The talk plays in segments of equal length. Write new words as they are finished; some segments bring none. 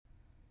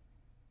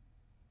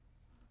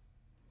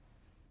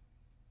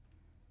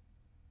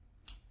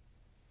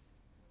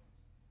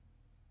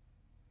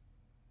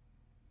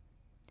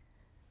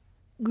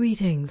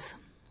Greetings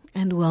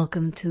and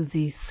welcome to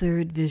the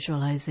third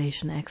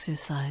visualization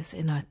exercise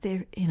in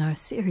our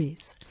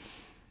series.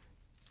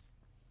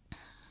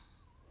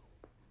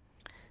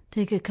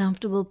 Take a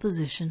comfortable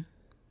position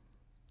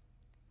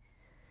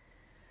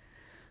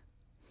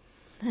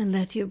and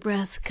let your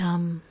breath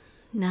come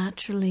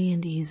naturally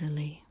and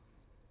easily.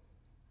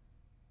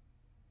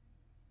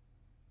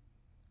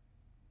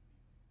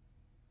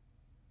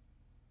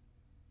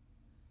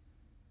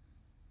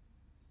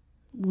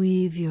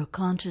 Weave your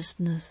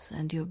consciousness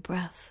and your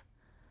breath.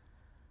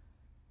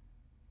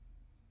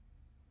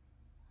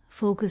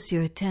 Focus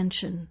your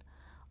attention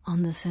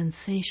on the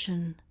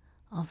sensation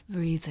of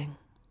breathing.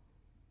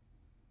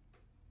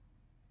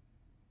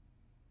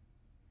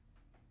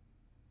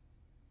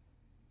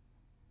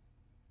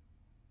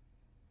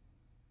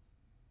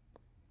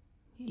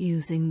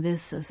 Using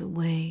this as a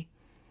way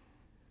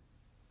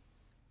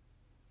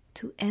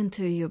to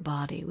enter your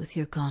body with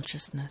your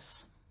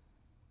consciousness,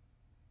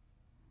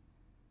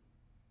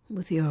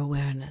 with your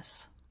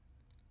awareness.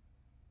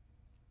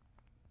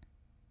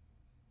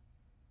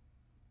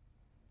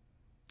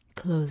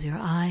 Close your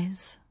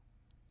eyes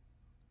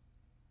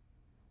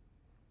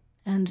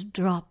and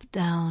drop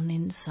down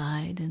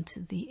inside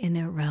into the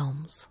inner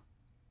realms,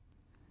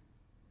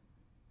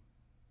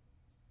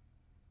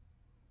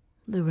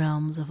 the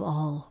realms of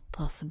all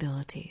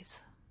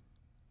possibilities.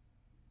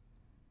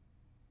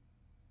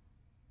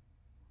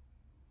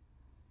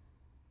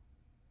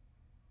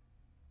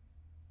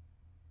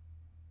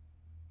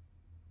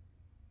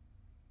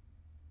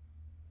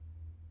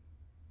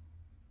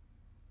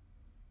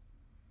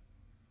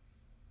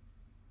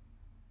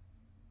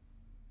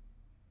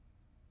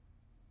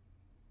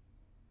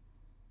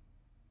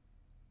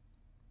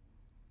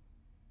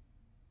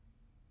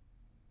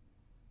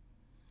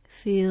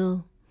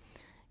 Feel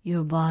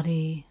your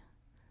body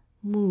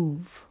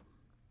move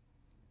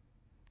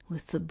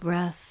with the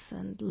breath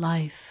and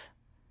life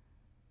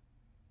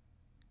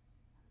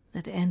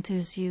that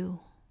enters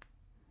you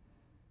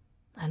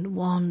and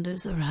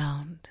wanders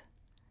around,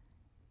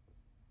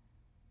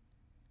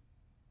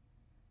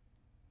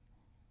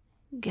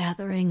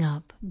 gathering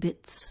up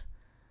bits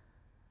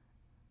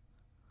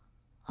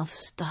of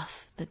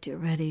stuff that you're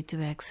ready to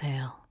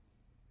exhale.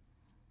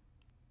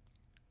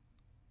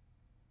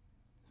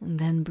 And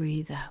then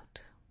breathe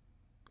out,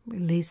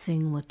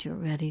 releasing what you're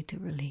ready to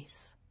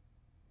release.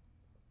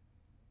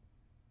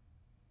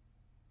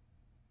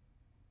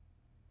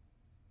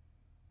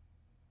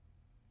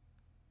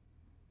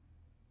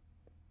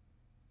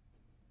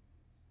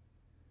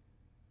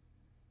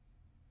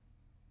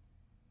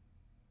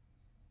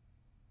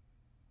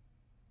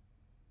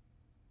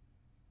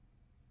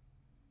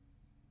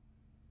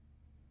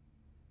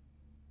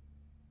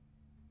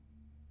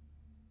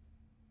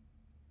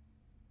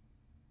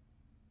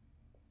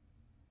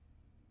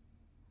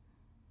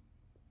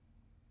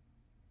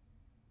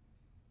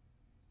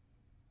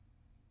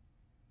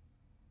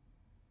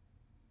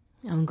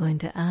 I'm going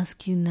to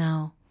ask you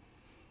now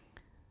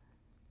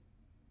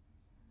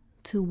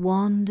to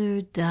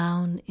wander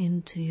down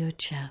into your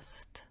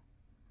chest.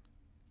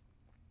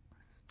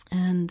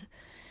 And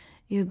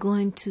you're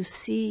going to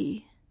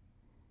see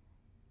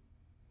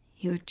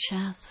your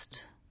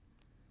chest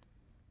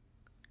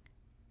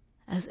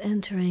as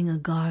entering a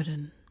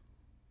garden.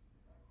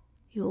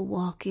 You'll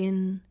walk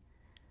in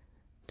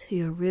to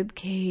your rib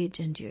cage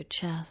and your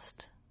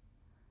chest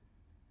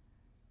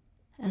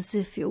as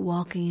if you're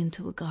walking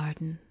into a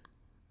garden.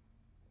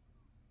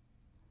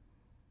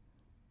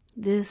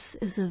 This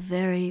is a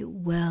very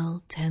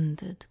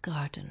well-tended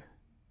garden.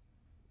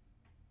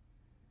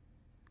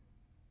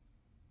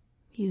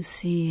 You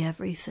see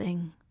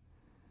everything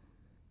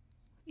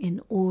in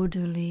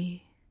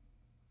orderly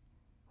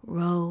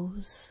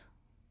rows,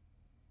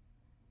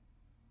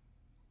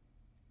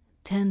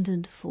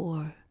 tended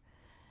for,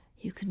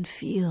 you can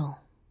feel,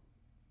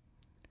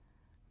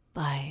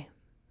 by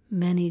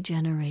many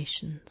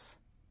generations.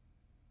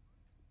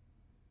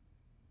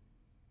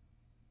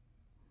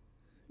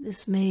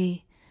 This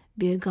may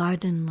be a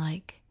garden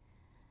like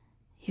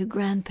your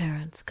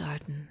grandparents'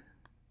 garden,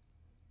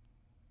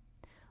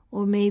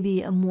 or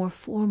maybe a more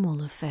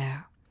formal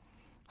affair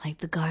like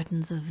the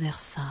gardens of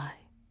Versailles.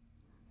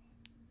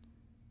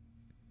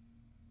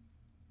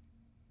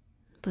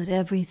 But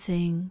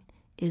everything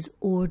is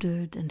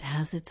ordered and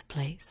has its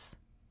place.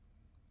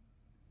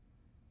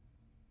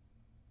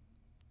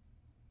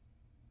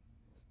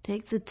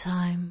 Take the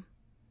time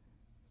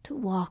to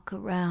walk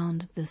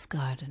around this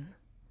garden,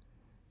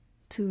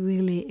 to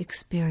really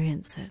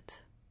experience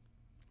it.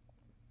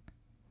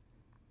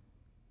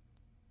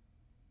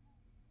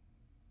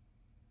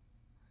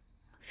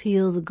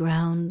 Feel the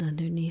ground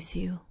underneath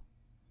you.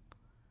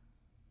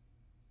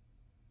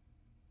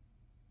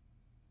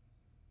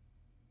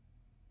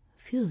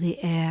 Feel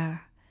the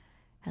air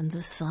and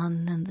the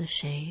sun and the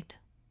shade.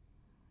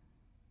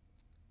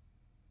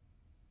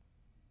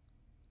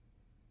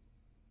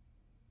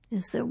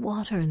 Is there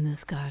water in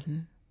this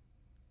garden?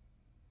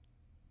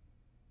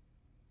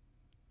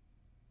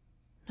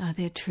 Are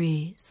there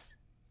trees?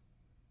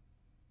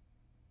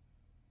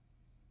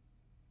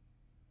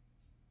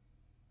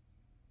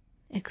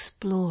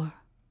 explore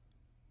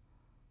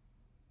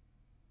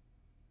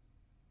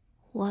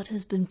what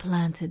has been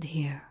planted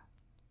here.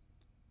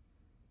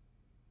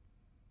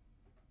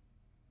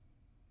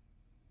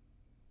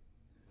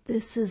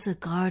 This is a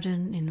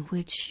garden in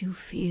which you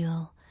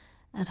feel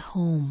at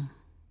home.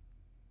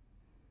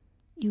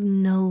 You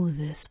know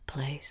this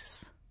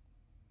place.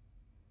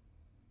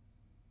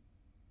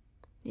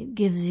 It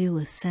gives you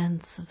a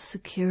sense of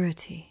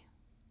security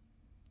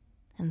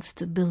and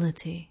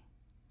stability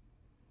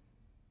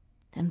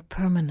and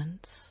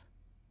permanence.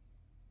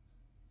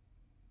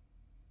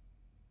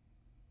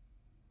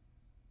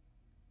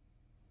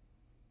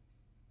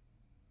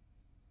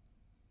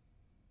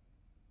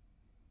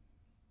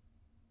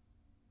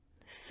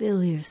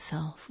 Fill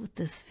yourself with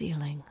this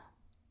feeling.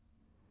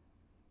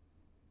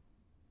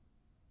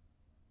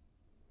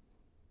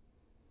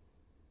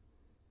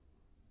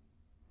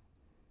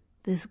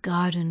 This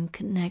garden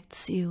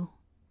connects you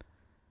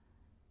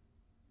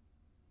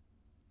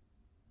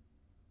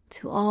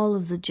to all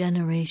of the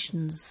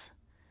generations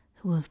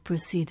who have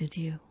preceded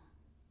you.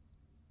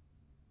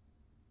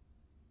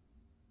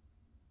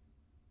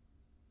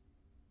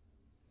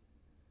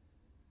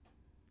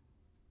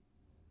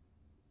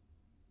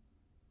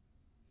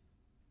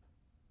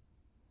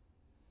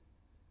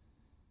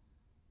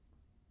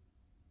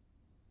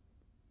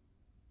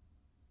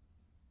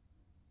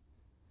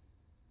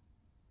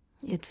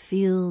 It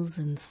feels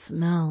and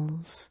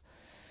smells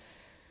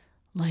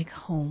like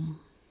home,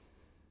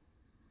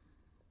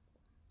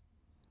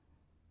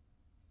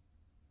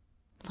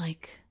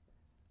 like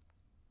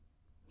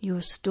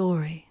your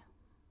story.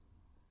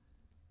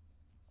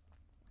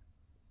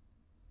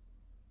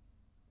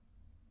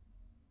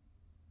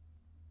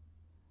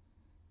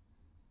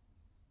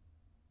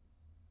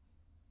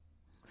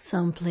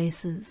 Some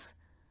places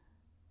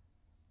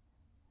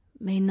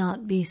may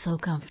not be so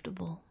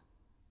comfortable.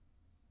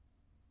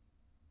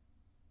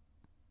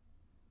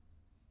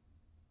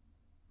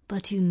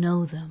 But you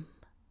know them,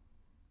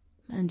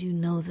 and you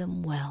know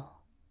them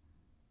well.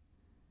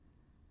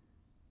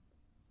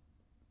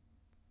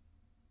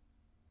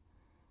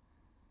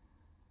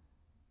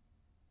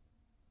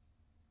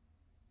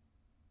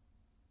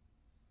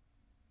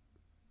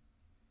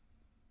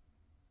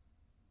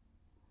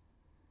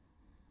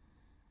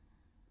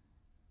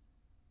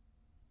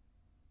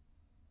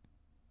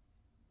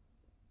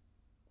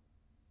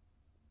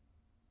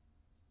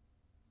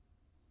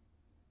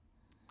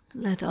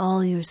 Let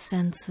all your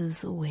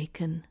senses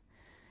awaken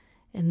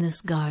in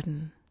this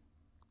garden.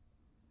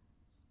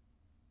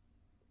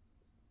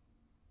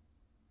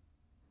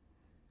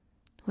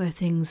 Where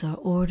things are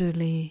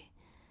orderly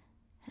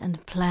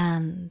and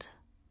planned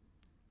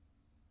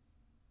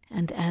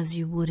and as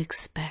you would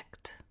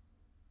expect.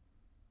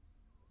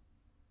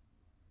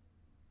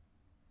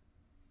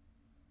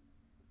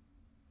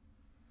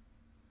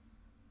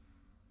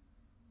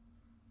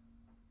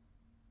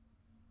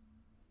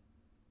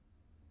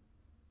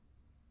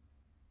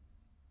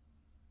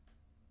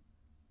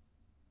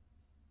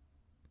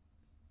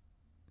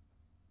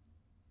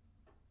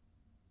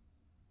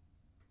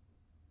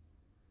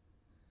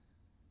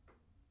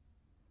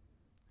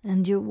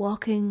 And you're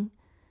walking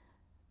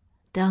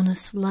down a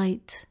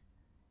slight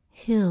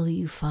hill,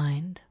 you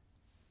find.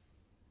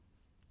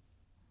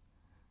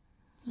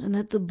 And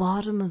at the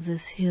bottom of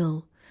this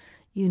hill,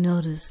 you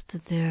notice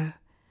that there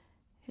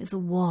is a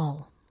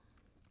wall.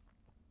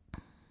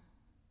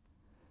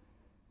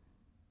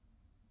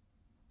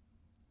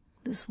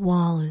 This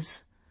wall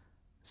is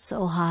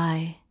so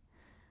high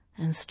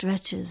and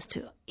stretches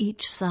to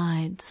each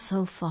side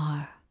so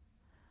far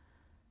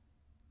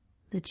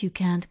that you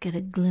can't get a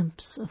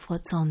glimpse of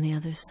what's on the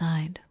other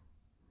side.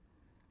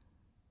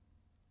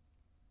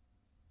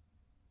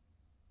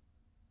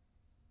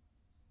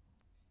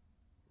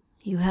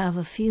 You have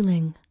a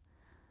feeling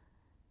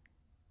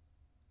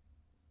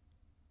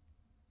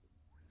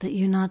that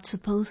you're not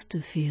supposed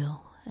to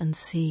feel and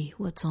see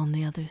what's on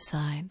the other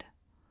side.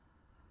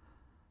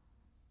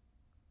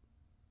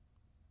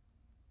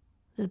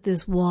 That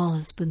this wall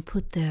has been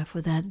put there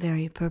for that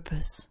very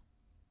purpose.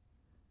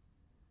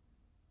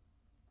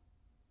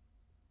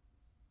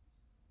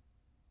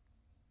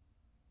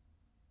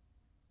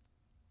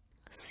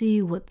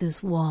 See what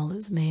this wall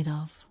is made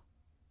of.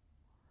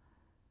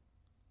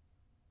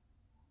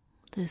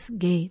 This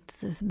gate,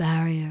 this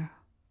barrier.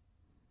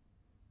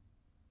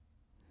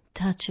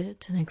 Touch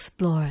it and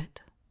explore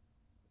it.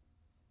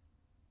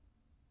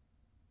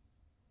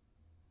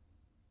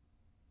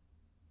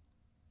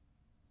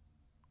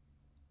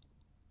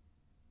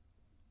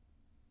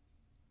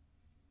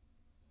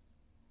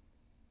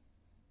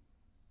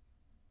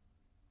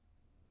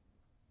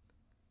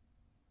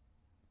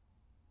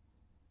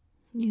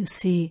 You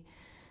see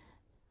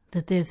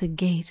that there's a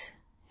gate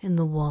in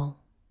the wall.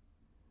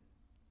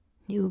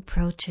 You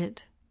approach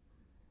it.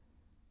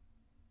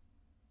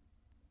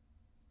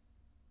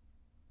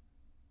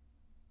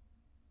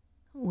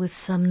 With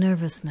some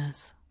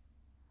nervousness.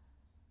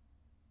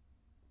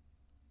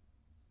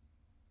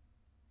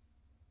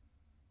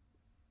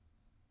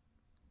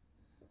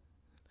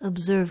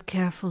 Observe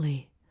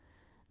carefully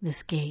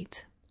this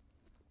gate.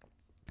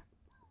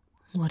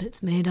 what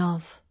it's made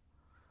of,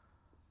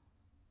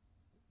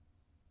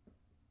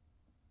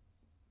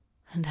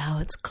 and how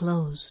it's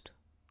closed.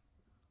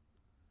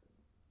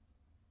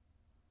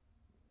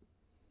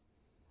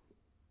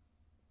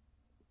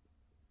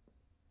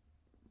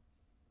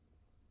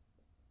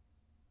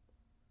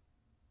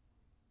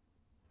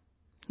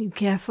 You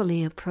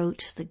carefully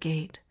approach the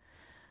gate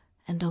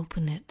and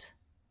open it,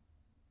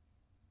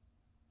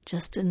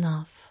 just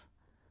enough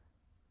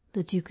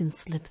that you can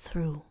slip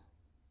through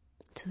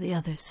to the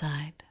other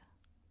side.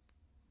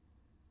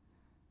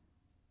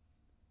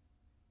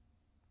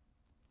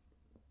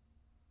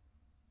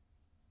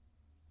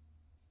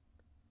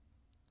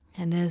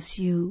 And as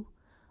you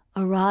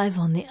arrive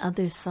on the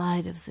other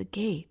side of the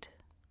gate,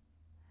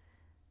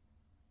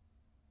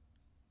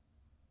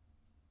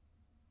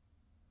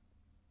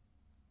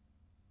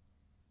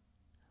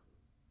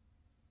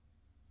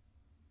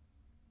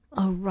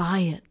 a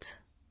riot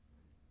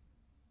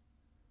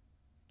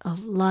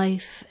of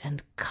life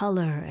and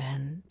color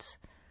and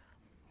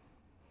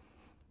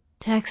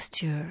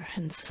texture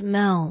and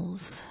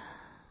smells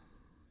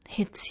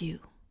hits you.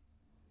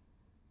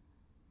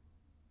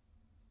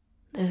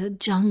 There's a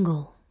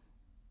jungle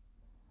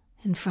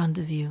in front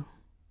of you.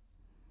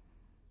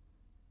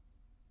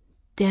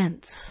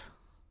 Dense,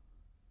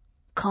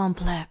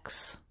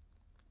 complex.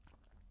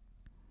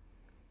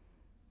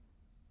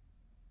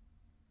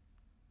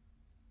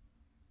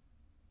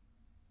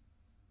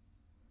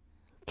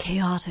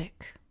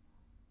 Chaotic.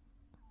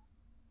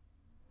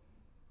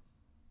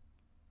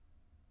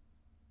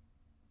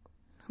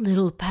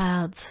 Little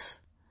paths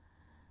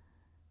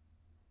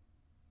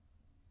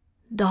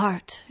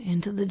dart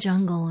into the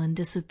jungle and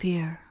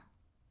disappear.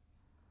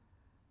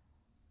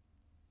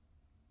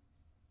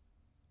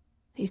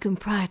 You can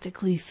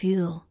practically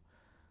feel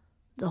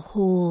the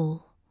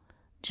whole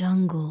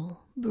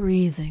jungle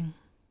breathing.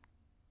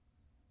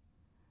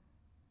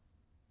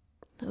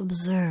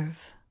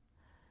 Observe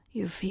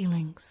your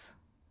feelings.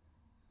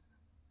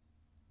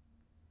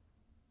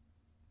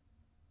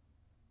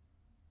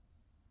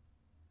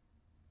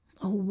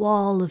 A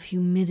wall of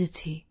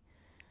humidity,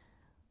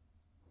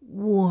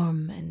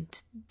 warm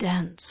and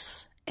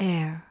dense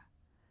air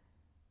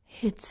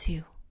hits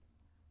you.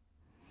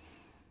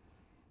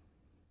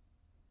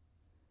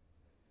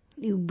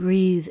 You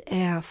breathe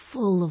air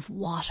full of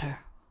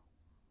water.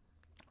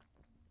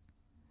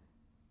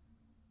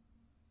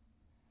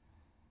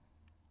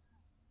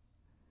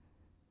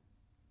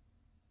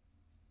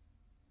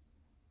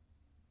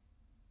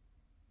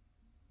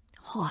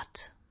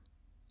 Hot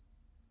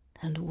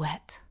and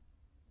wet.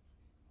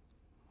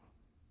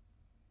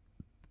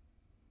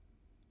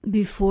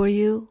 Before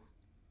you,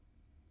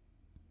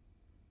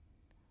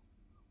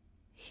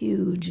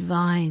 huge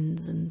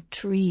vines and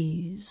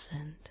trees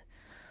and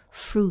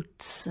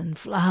fruits and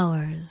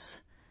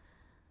flowers.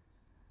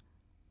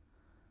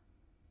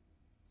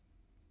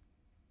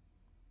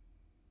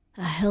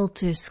 A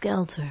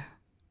helter-skelter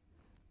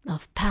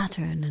of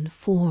pattern and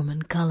form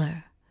and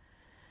color,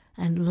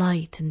 and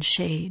light and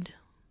shade.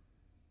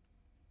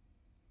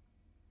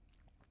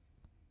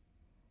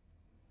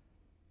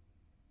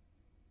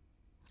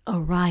 A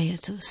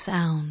riot of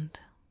sound.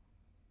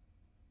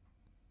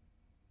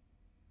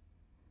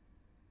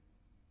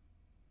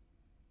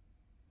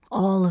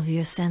 All of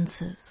your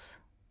senses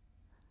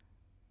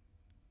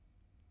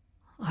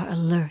are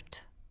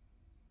alert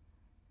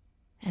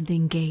and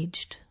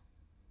engaged.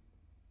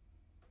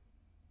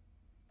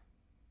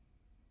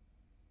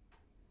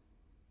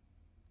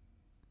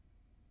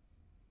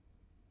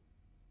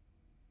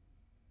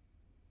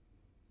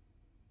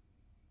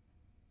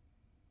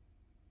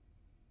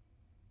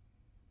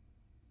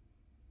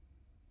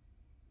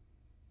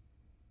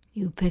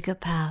 You pick a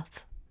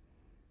path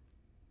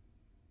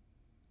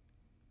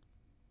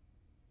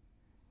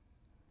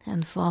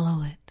and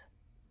follow it,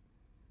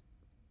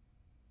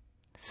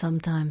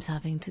 sometimes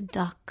having to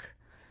duck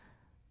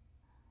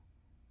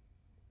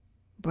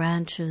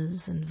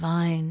branches and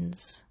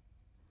vines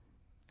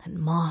and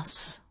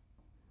moss,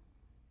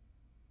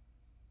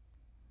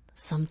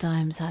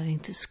 sometimes having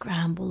to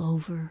scramble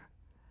over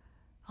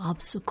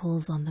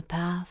obstacles on the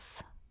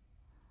path.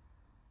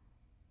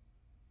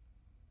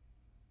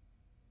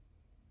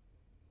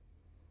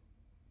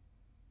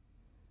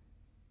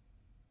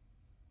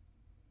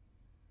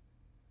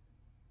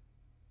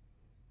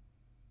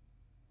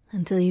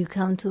 Until you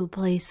come to a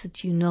place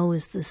that you know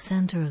is the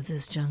center of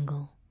this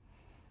jungle.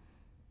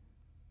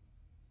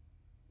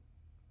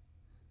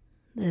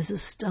 There's a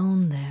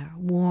stone there,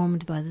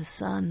 warmed by the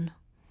sun.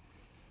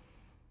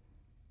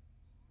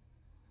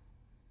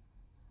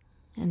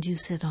 And you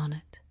sit on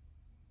it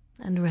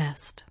and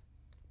rest.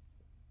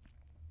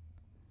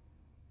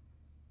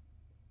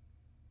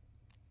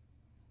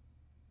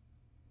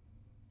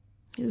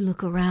 You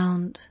look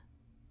around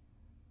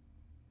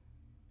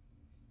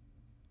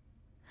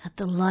at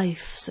the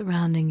life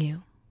surrounding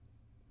you,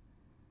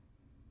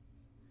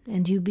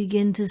 and you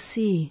begin to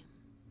see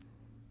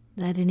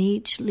that in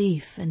each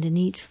leaf and in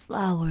each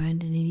flower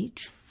and in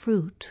each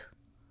fruit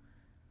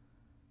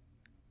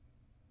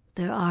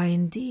there are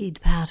indeed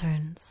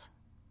patterns.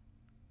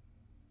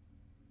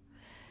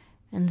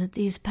 and that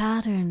these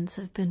patterns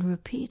have been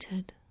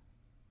repeated.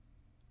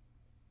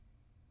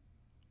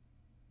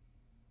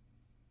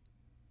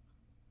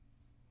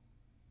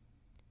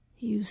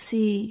 You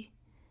see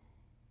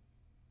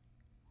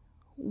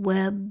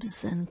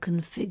webs and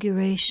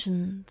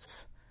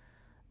configurations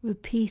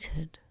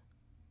repeated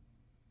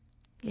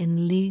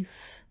in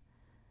leaf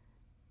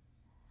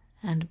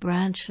and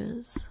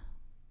branches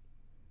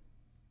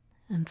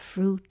and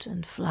fruit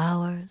and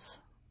flowers.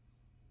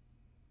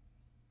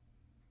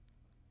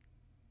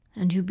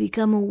 And you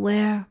become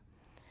aware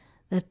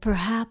that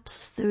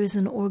perhaps there is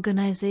an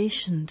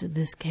organization to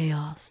this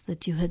chaos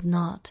that you had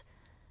not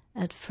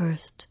at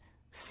first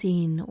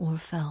seen or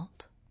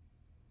felt.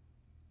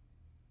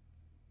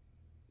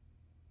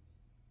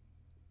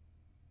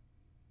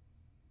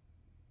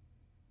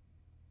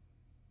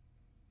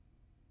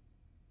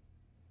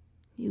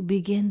 You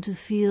begin to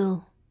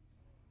feel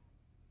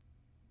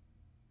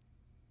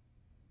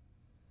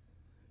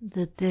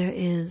that there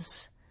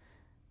is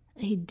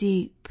a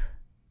deep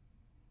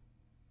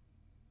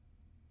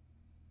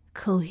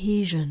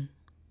cohesion,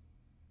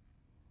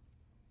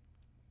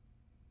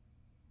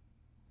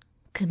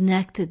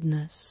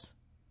 connectedness,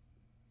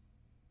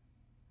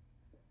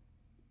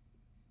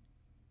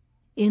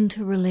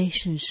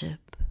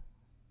 interrelationship,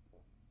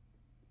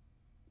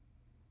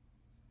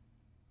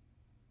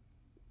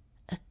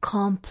 a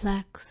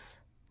complex,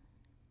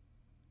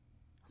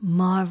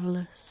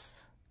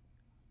 marvelous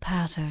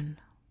pattern.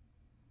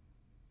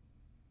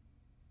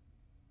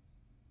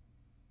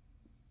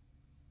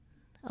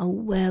 A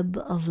web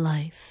of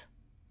life,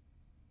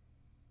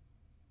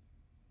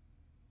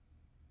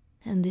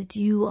 and that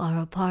you are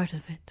a part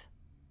of it.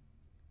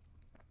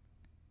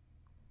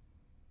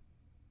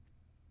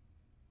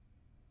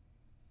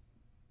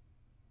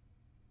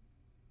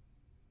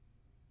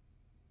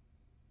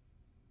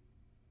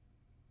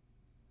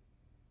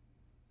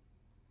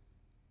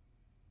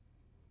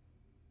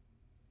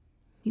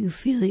 You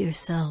feel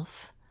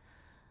yourself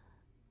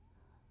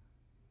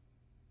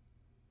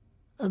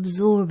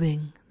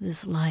absorbing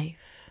this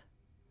life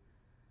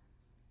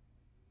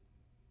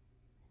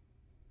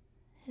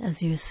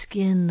as your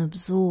skin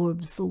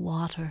absorbs the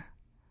water.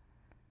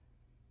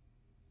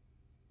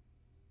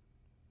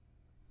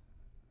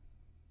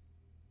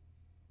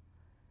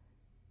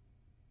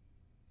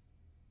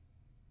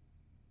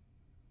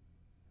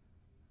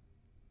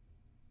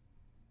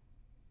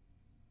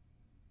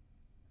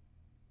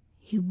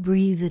 You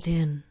breathe it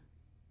in,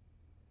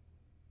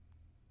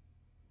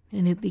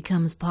 and it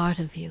becomes part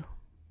of you.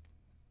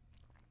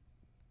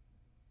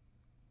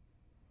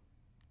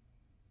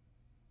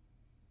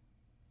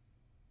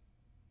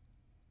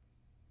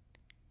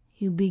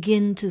 You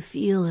begin to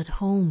feel at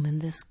home in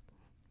this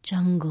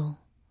jungle,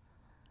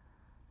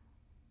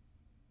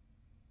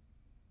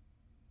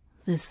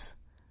 this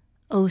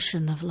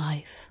ocean of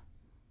life.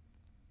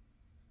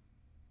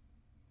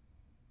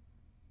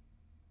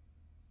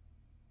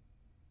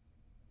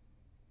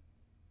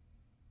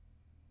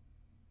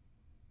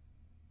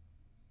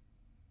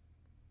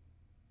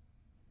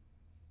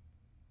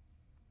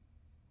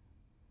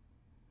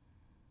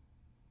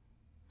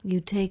 You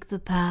take the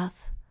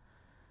path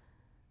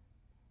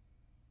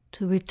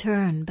to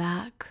return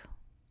back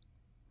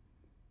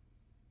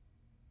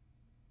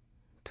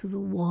to the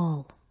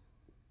wall.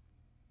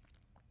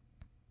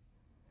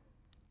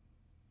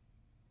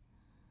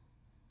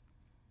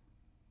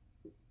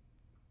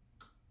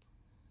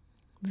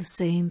 The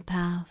same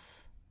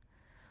path,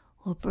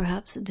 or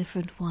perhaps a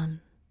different one,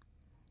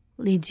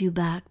 leads you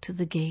back to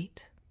the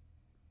gate.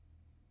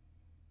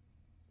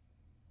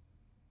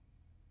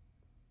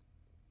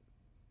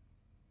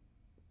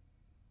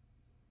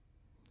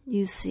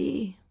 You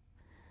see,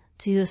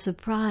 to your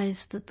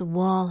surprise, that the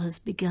wall has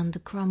begun to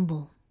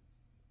crumble.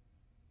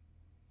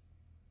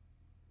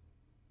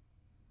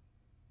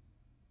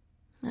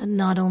 And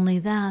not only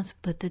that,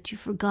 but that you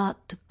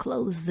forgot to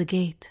close the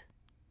gate.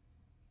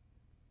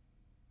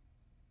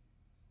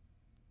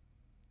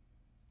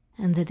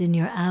 And that in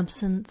your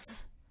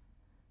absence,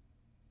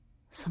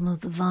 some of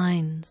the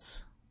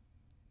vines,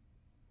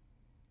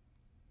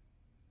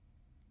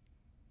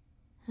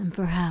 and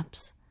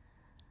perhaps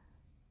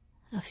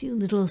a few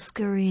little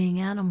scurrying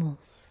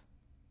animals,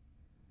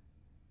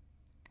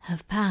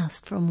 have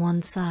passed from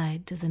one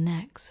side to the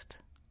next.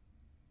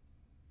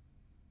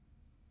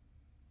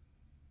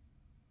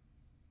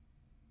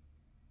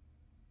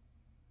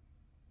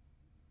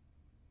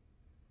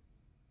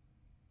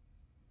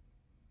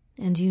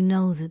 And you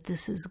know that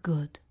this is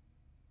good.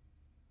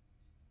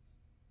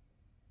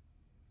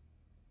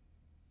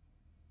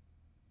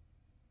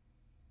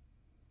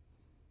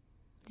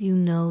 You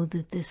know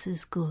that this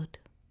is good.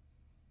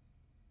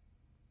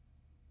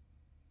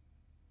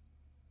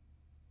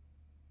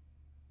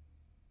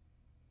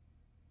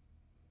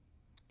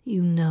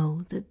 You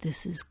know that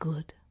this is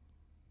good.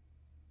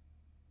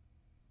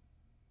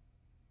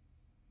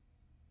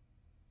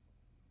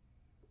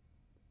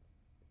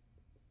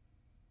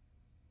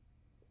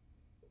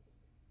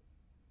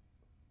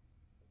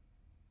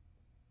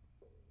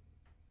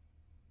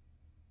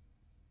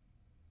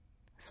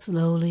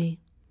 Slowly,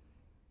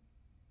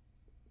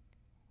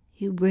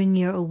 you bring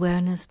your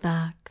awareness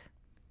back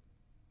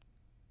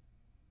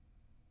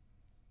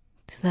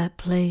to that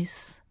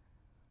place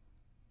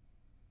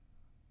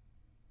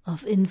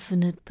of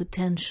infinite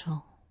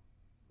potential,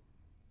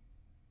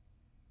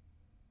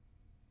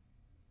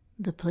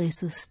 the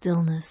place of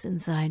stillness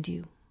inside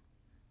you.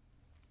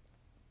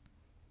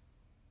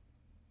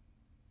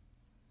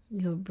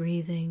 Your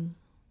breathing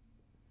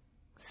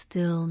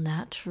still,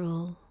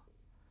 natural,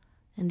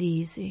 and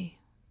easy.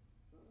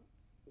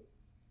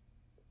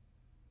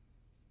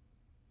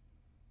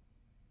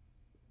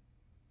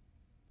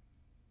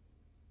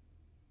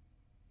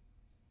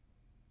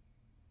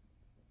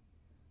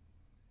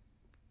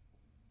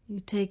 You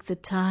take the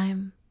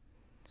time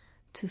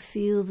to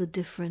feel the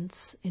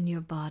difference in your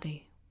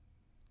body,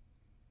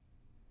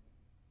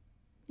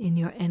 in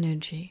your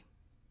energy.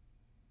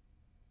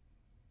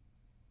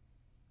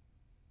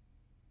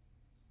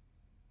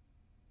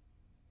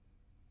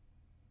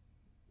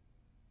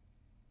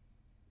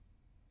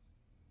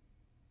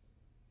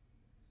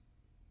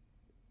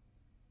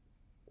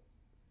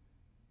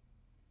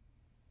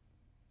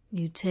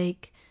 You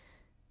take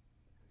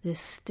this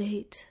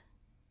state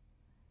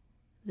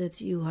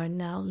that you are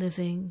now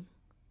living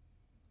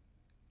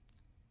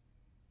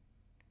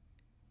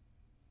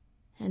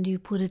and you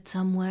put it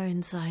somewhere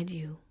inside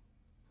you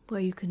where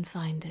you can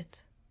find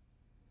it.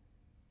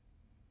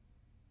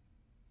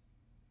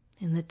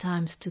 In the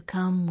times to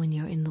come when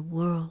you're in the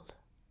world,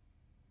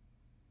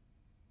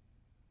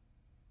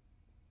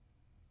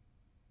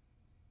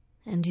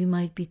 and you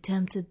might be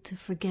tempted to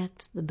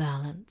forget the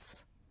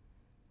balance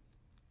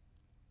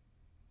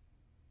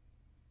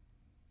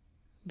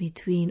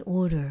between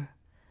order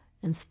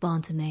and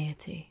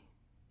spontaneity,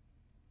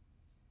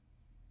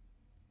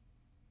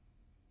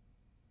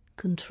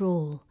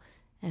 control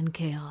and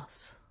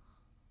chaos.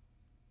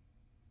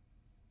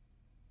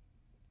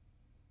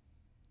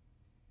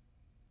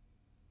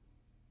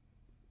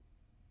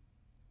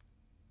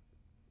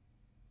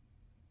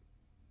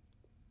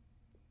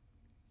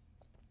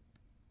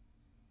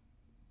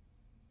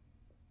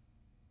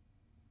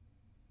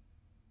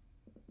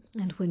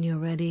 And when you're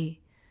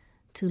ready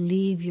to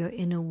leave your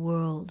inner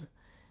world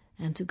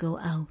and to go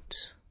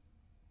out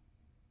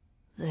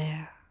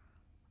there,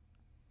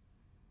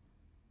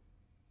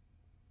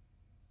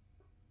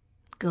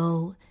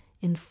 go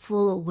in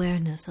full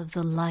awareness of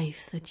the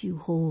life that you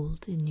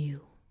hold in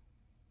you.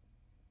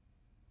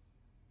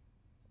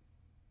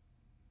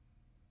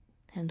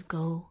 And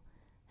go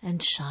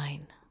and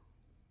shine.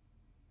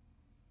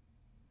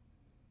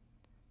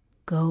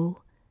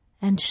 Go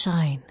and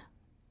shine.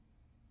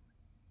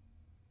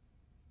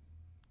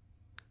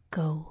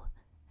 Go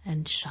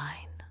and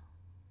shine.